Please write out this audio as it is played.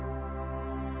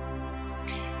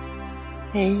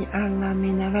Hej alla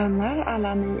mina vänner,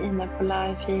 alla ni inne på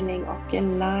Life Healing och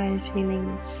Life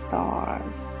Healing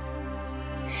Stars.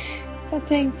 Jag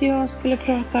tänkte jag skulle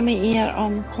prata med er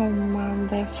om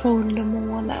kommande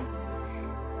fullmåne.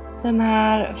 Den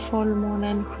här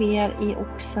fullmånen sker i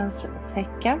Oxens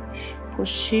tecken på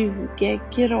 20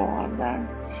 grader.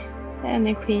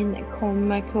 Energin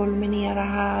kommer kulminera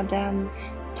här den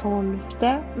 12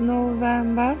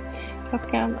 november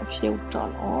klockan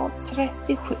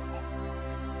 14:37.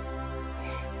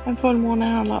 En fullmåne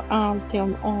handlar alltid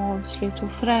om avslut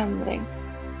och förändring,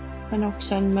 men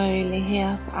också en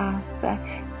möjlighet att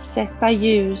sätta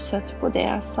ljuset på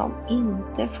det som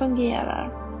inte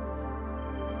fungerar.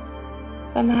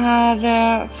 Den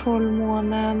här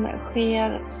fullmånen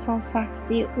sker som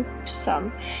sagt i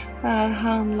Oxen. Det här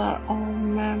handlar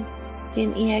om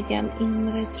din egen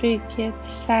inre trygghet,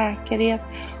 säkerhet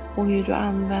och hur du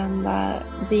använder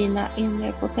dina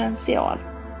inre potential.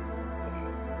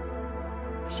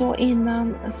 Så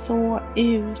innan, så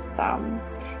utan.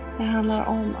 Det handlar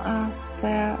om att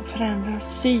förändra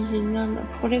synen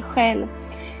på dig själv.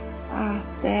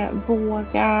 Att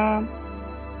våga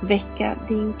väcka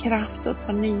din kraft och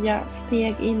ta nya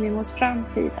steg in emot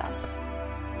framtiden.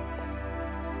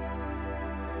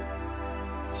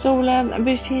 Solen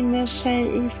befinner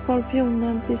sig i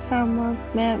Skorpionen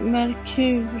tillsammans med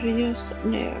Merkurius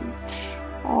nu.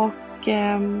 Och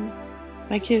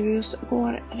Merkurius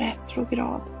går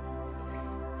retrograd.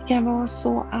 Det kan vara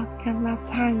så att gamla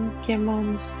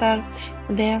tankemönster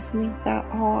och det som inte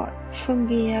har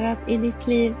fungerat i ditt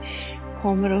liv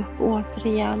kommer upp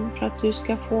återigen för att du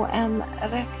ska få en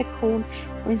reflektion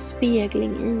och en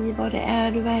spegling i vad det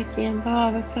är du verkligen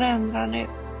behöver förändra nu.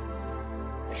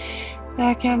 Det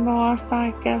här kan vara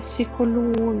starka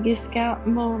psykologiska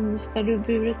mönster du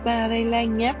burit med dig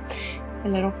länge.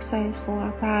 Eller också är det så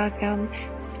att det här kan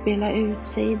spela ut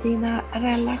sig i dina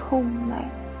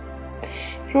relationer.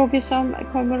 Frågor som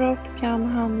kommer upp kan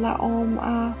handla om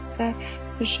att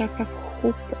försöka få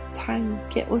ihop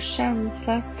tanke och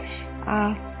känslor.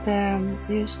 Att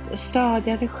just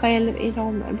stödja dig själv i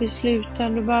de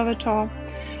besluten du behöver ta.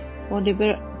 Och det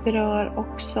berör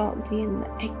också din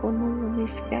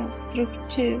ekonomiska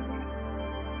struktur.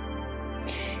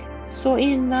 Så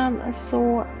innan,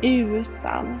 så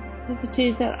utan. Det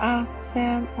betyder att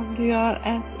om du gör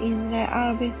ett inre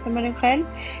arbete med dig själv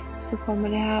så kommer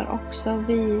det här också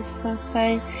visa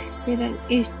sig i den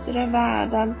yttre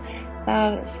världen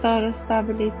där större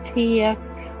stabilitet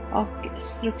och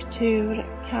struktur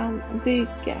kan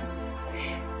byggas.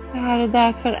 Det här är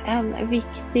därför en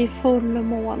viktig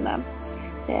fullmåne.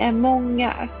 Det är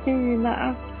många fina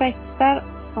aspekter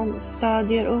som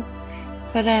stödjer upp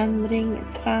förändring,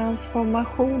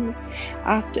 transformation,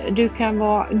 att du kan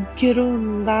vara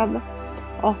grundad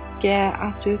och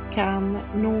att du kan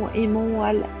nå i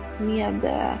mål med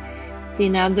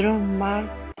dina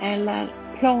drömmar eller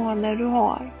planer du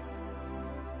har.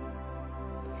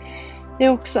 Det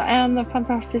är också en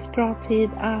fantastiskt bra tid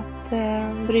att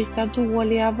bryta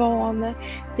dåliga vanor,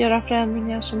 göra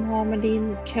förändringar som har med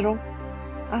din kropp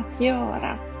att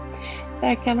göra.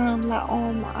 Det kan handla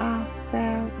om att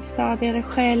stödja dig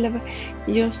själv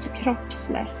just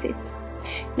kroppsmässigt.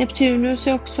 Neptunus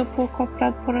är också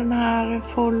påkopplad på den här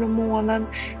fullmånen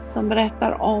som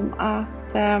berättar om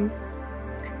att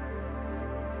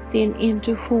din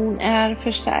intuition är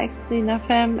förstärkt. Dina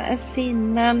 5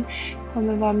 sinnen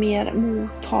kommer vara mer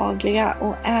mottagliga,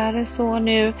 och är det så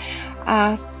nu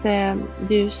att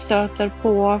du stöter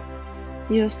på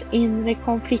just inre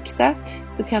konflikter,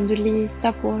 så kan du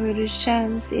lita på hur det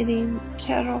känns i din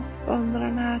kropp under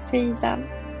den här tiden.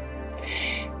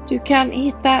 Du kan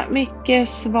hitta mycket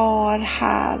svar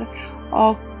här,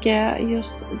 och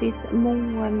just ditt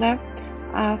mående,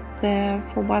 att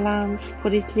få balans på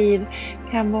ditt liv,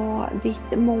 kan vara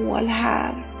ditt mål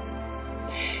här.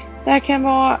 Det här kan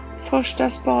vara första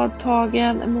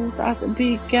spadtagen mot att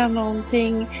bygga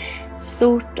någonting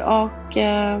stort och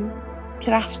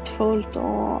kraftfullt,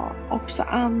 och också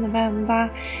använda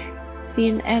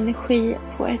din energi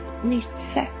på ett nytt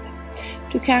sätt.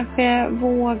 Du kanske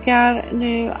vågar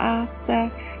nu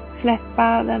att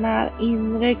släppa den här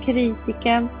inre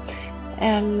kritiken,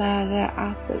 eller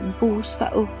att boosta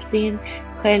upp din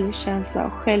självkänsla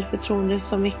och självförtroende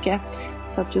så mycket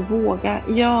så att du vågar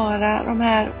göra de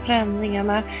här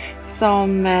förändringarna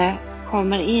som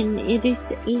kommer in i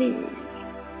ditt liv.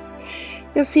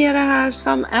 Jag ser det här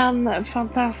som en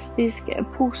fantastisk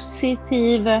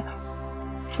positiv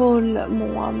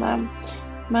fullmåne,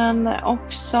 men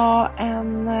också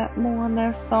en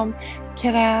måne som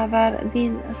kräver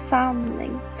din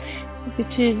sanning. Det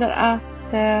betyder att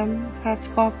för att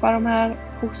skapa de här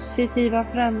positiva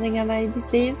förändringarna i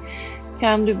ditt liv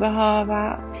kan du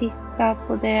behöva titta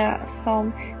på det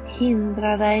som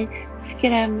hindrar dig,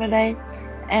 skrämmer dig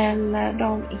eller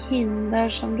de hinder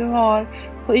som du har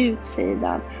på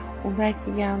utsidan och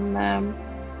verkligen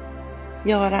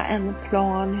göra en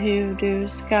plan hur du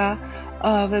ska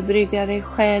överbrygga dig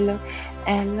själv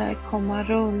eller komma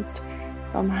runt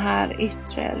de här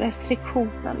yttre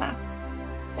restriktionerna.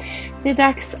 Det är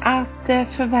dags att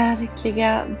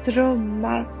förverkliga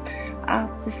drömmar,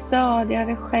 att stödja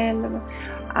dig själv,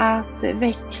 att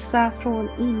växa från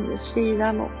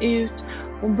insidan och ut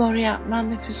och börja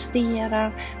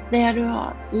manifestera det du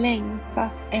har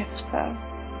längtat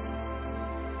efter.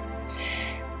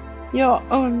 Jag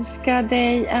önskar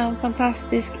dig en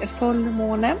fantastisk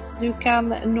fullmåne. Du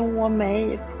kan nå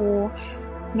mig på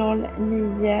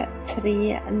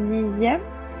 0939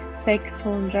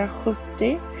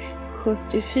 670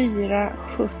 74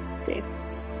 70.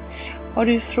 Har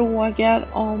du frågor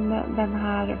om den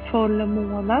här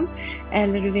fullmånen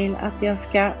eller du vill att jag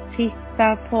ska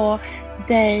titta på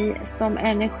dig som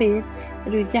energi,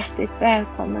 är du hjärtligt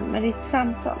välkommen med ditt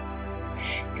samtal.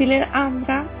 Till er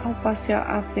andra hoppas jag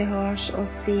att vi hörs och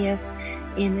ses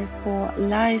inne på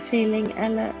Life Healing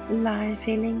eller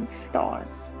Life Healing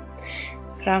Stars.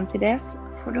 Fram till dess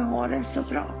får du ha det så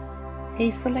bra.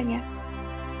 Hej så länge!